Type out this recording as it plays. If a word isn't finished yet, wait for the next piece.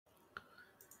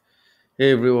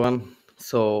Hey everyone,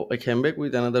 so I came back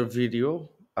with another video.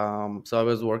 So I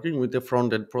was working with a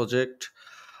front end project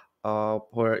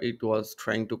where it was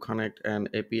trying to connect an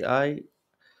API.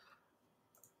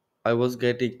 I was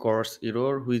getting CORS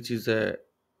error, which is a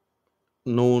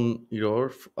known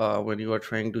error when you are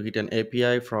trying to hit an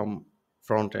API from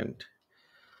front end.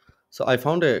 So I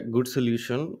found a good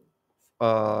solution,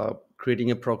 creating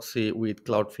a proxy with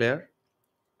Cloudflare.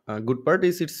 Good part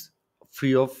is it's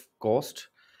free of cost,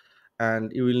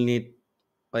 and you will need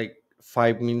like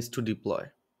 5 minutes to deploy.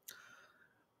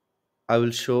 I will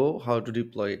show how to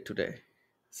deploy it today.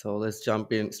 So let's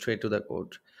jump in straight to the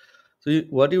code. So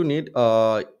what you need,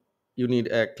 you need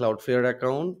a Cloudflare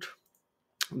account.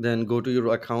 Then go to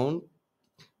your account.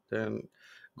 Then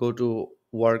go to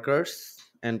workers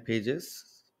and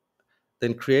pages.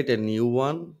 Then create a new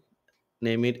one.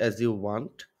 Name it as you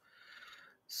want.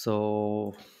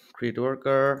 So create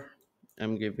worker.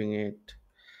 I'm giving it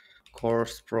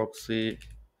course proxy.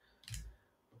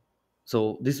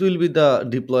 So this will be the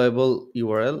deployable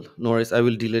URL. No worries, I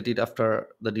will delete it after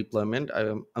the deployment.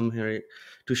 I'm here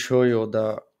to show you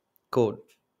the code.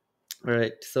 All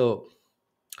right. So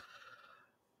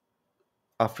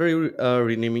after you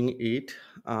renaming it,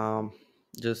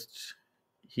 just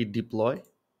hit deploy.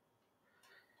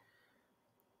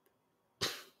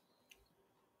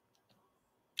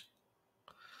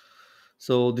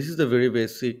 So this is the very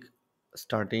basic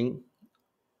starting.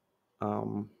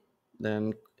 Um,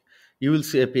 then you will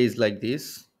see a page like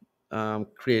this.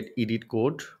 Create edit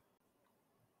code.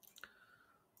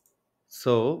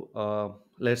 So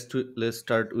let's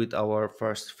start with our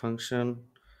first function.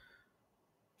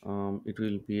 It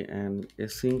will be an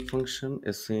async function.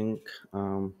 Async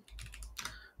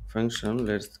function.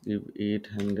 Let's give it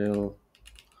handle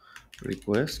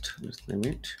request. Let's name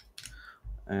it,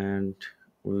 and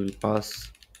we will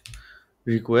pass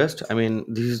request. I mean,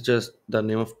 this is just the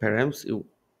name of params you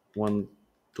want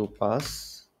to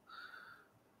pass.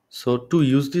 So to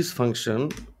use this function,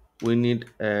 we need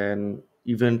an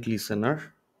event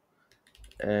listener.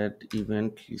 Add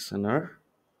event listener.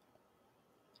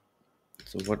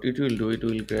 So what it will do, it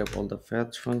will grab all the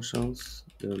fetch functions.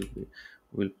 There will be,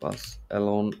 will pass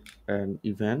alone an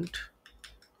event,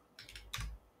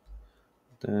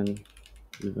 then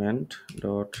event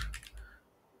dot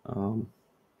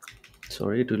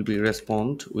sorry, it will be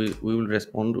respond. We will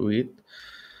respond with.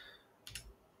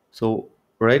 So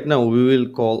right now we will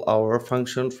call our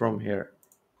function from here,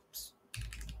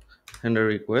 handle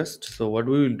request. So what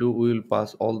we will do, we will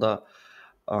pass all the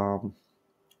um,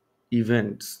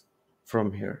 events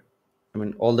from here. I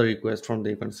mean all the requests from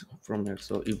the events from here.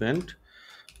 So event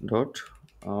dot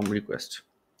request.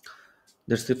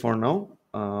 That's it for now.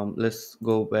 Let's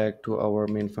go back to our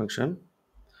main function.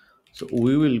 So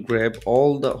we will grab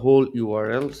all the whole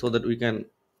URL so that we can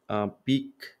pick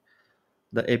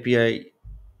the API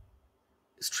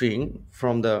string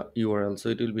from the URL. So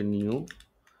it will be new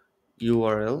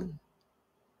URL.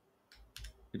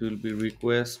 It will be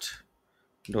request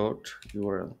dot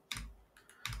URL.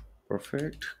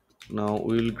 Perfect. Now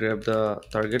we will grab the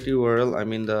target URL. I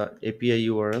mean the API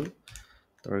URL.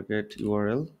 Target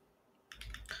URL.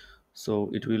 So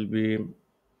it will be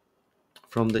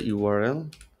from the URL.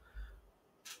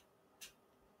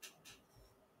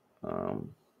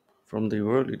 From the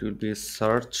URL, it will be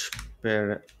search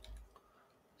params.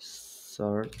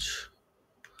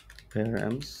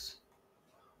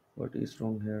 What is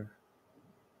wrong here?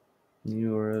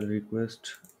 New URL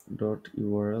request dot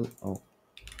URL. Oh,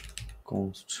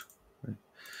 const. Right.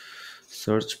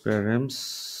 Search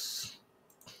params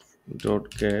dot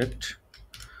get.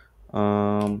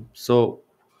 So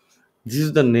this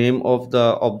is the name of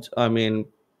the I mean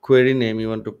query name you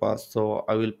want to pass. So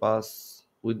I will pass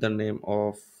with the name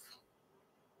of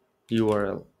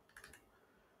URL.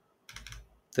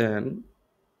 Then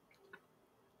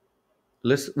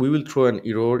we will throw an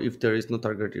error if there is no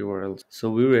target URL.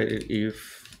 So we write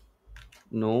if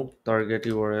no target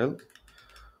URL,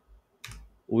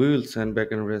 we will send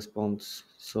back a response.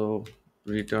 So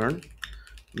return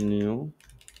new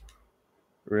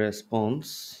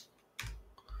response.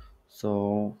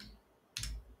 So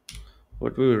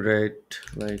what we will write,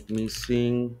 like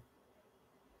missing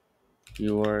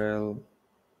URL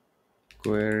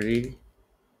query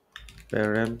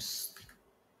params.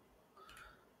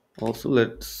 Also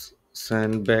let's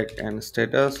send back an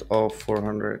status of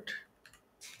 400.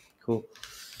 Cool.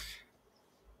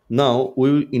 Now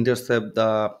we will intercept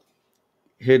the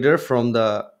header from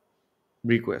the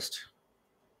request.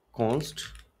 Const,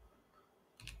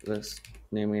 let's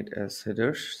name it as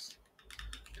headers.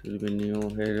 It will be new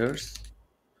headers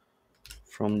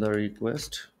from the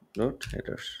request dot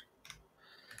headers.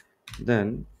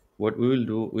 Then what we will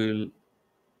do, we will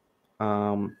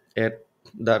add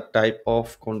the type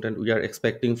of content we are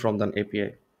expecting from the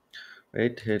API,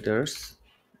 right? Headers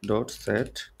dot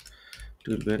set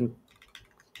to be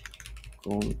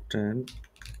content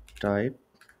type,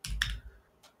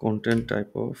 content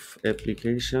type of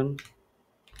application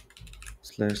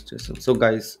slash JSON. So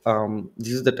guys,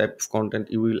 this is the type of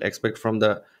content you will expect from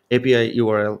the API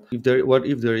URL. If there, what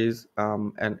if there is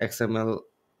an XML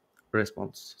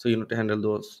response? So you need to handle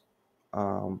those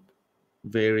um,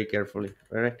 very carefully.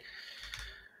 All right.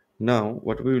 Now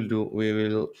what we will do, we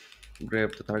will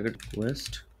grab the target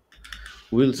request.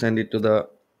 We'll send it to the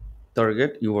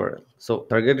target URL. So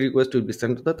target request will be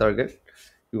sent to the target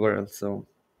URL. So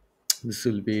this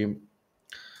will be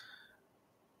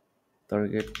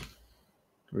target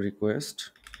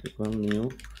request equal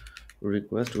new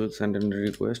request. Will send a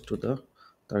request to the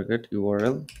target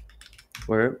URL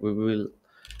where we will,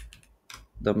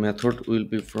 the method will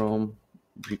be from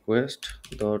request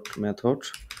dot method,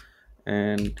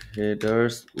 and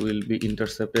headers will be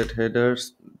intercepted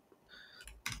headers.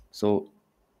 So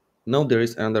now there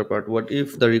is another part. What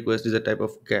if the request is a type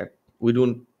of get? We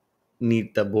don't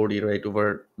need the body right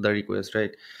over the request,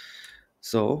 right?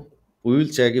 So we will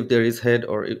check if there is head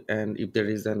or if, and if there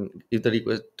is an, if the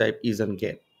request type is an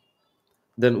get,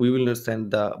 then we will not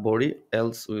send the body,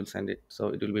 else we will send it. So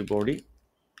it will be body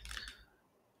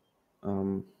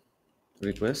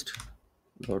request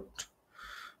dot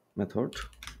method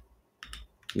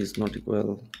is not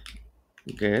equal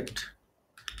get,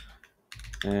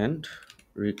 and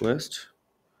request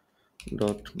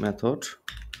dot method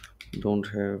don't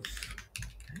have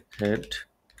head.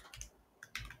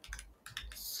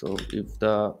 So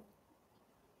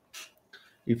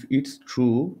if it's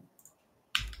true,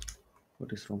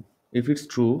 what is wrong, if it's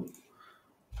true,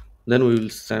 then we will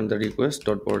send the request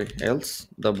dot body, else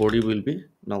the body will be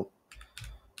null.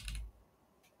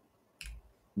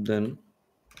 Then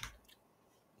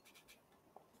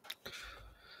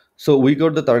so we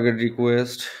got the target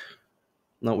request.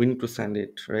 Now we need to send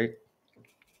it, right?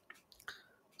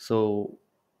 So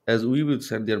as we will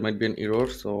send, there might be an error,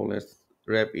 so let's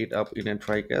wrap it up in a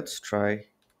try catch, try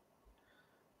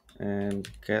and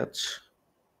catch.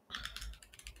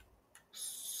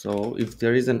 So if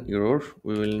there is an error,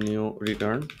 we will new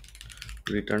return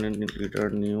and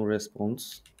return new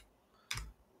response.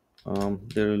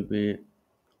 There will be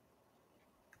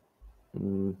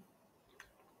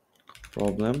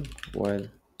problem while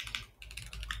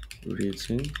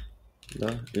reaching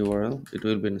the URL. It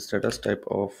will be in status type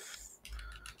of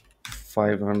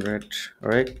 500. All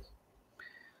right,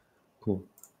 cool.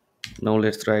 Now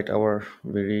let's write our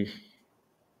very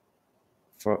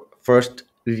first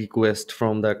request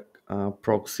from the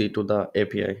proxy to the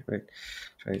API, right?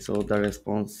 Right. So the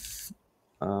response.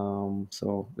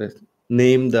 So let's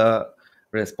name the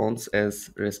response as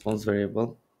response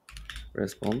variable.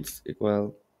 Response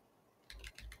equal.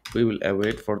 We will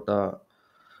await for the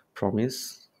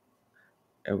promise.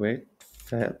 Await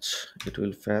fetch. It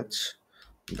will fetch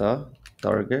the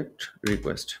target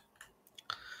request.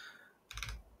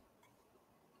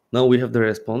 Now we have the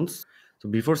response. So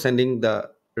before sending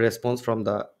the response from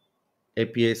the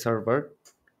API server,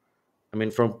 I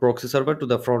mean from proxy server to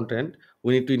the front end,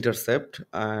 we need to intercept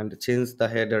and change the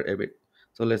header a bit.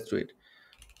 So let's do it.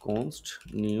 Const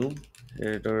new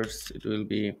headers. It will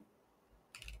be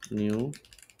new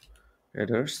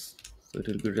headers. So it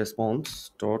will be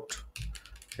response dot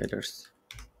headers.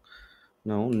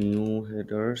 Now new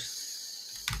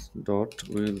headers dot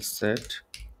will set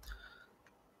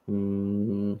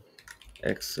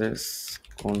access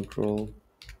control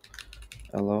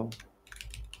allow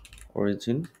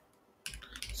origin.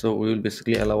 So we will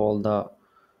basically allow all the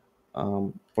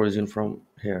origin from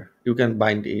here. You can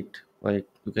bind it, like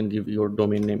you can give your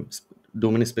domain name,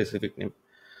 domain specific name.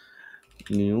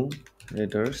 New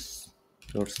headers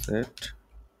dot set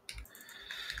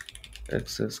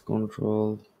access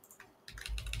control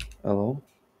allow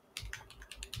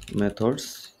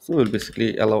methods. So we'll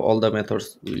basically allow all the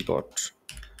methods we got.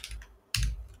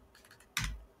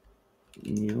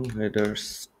 New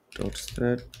headers dot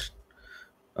set.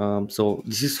 So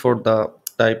this is for the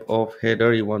type of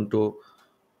header you want to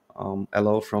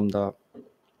allow from the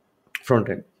front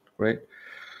end, right?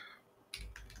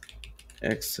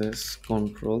 Access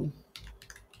control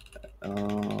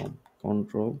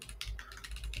control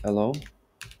allow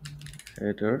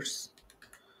headers.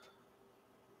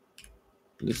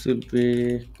 This will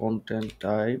be content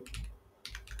type,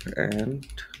 and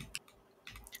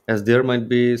as there might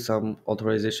be some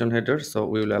authorization header, so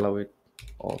we will allow it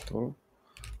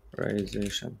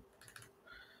authorization.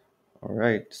 All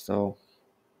right, so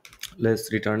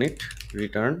Let's return it.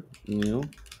 Return new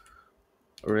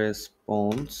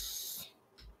response.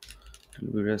 It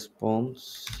will be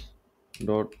response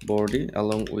dot body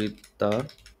along with the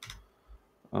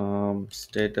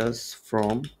status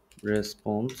from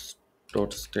response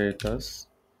dot status,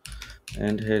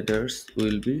 and headers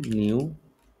will be new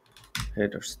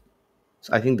headers.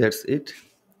 So I think that's it.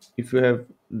 If you have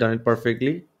done it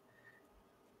perfectly,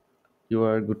 you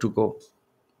are good to go.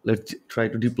 Let's try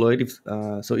to deploy it.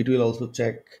 So it will also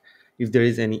check if there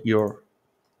is any error.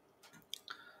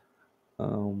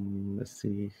 Let's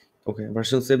see. Okay,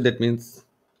 version save. That means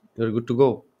you're good to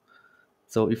go.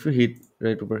 So if you hit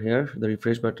right over here, the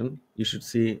refresh button, you should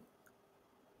see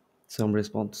some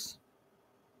response.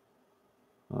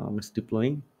 It's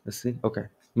deploying. Let's see. Okay,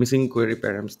 missing query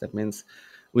params. That means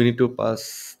we need to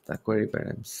pass the query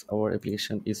params. Our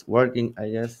application is working, I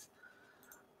guess.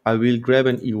 I will grab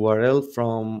an URL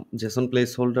from JSON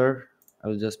placeholder. I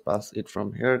will just pass it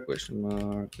from here, question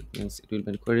mark. That means it will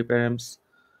be query params.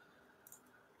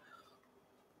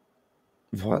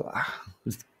 Voila,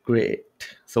 it's great.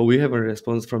 So we have a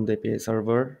response from the API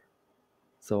server.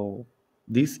 So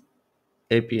this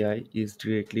API is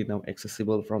directly now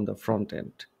accessible from the front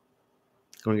end.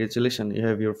 Congratulations, you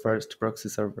have your first proxy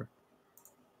server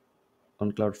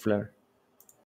on Cloudflare.